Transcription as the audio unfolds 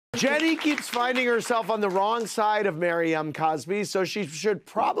Jennie keeps finding herself on the wrong side of Mary Cosby, so she should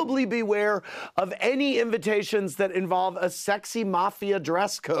probably beware of any invitations that involve a sexy mafia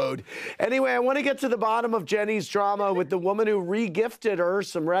dress code. Anyway, I want to get to the bottom of Jennie's drama with the woman who re-gifted her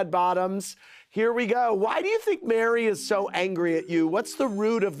some red bottoms. Here we go. Why do you think Mary is so angry at you? What's the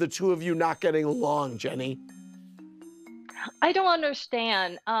root of the two of you not getting along, Jennie? I don't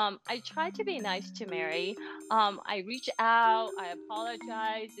understand. I tried to be nice to Mary. I reached out. I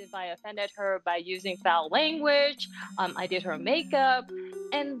apologized if I offended her by using foul language. I did her makeup.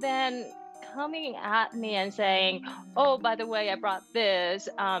 And then coming at me and saying, oh, by the way, I brought this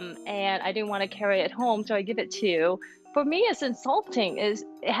and I didn't want to carry it home, so I give it to you. For me, it's insulting. It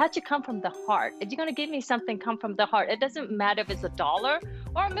had to come from the heart. If you're going to give me something, come from the heart. It doesn't matter if it's $1 or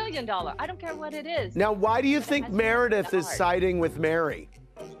 $1 million. I don't care what it is. Now, why do you think Meredith is siding with Mary?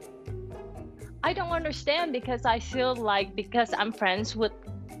 I don't understand, because I feel like because I'm friends with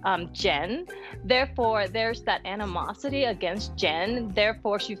Jen, therefore there's that animosity against Jen.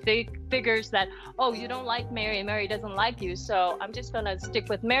 Therefore, she figures that, oh, you don't like Mary and Mary doesn't like you, so I'm just going to stick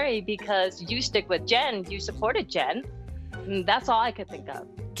with Mary because you stick with Jen. You supported Jen. And that's all I could think of.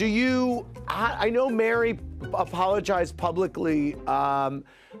 Do you, I know Mary apologized publicly a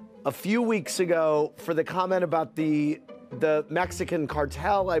few weeks ago for the comment about the Mexican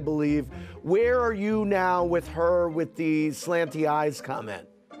cartel, I believe. Where are you now with her with the slanty eyes comment?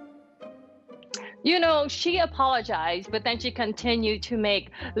 You know, she apologized, but then she continued to make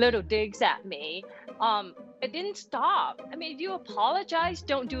little digs at me. It didn't stop. I mean, if you apologize,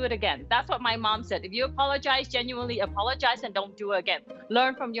 don't do it again. That's what my mom said. If you apologize, genuinely apologize and don't do it again.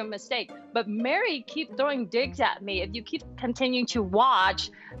 Learn from your mistake. But Mary keep throwing digs at me. If you keep continuing to watch,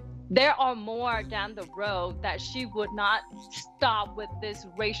 there are more down the road that she would not stop with this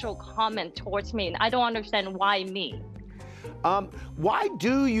racial comment towards me. And I don't understand why me. Why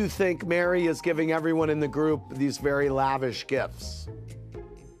do you think Mary is giving everyone in the group these very lavish gifts?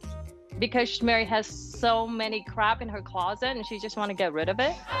 Because Mary has so many crap in her closet and she just want to get rid of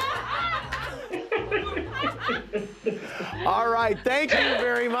it. All right, thank you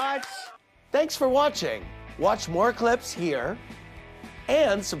very much. Thanks for watching. Watch more clips here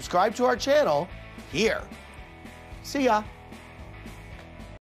and subscribe to our channel here. See ya.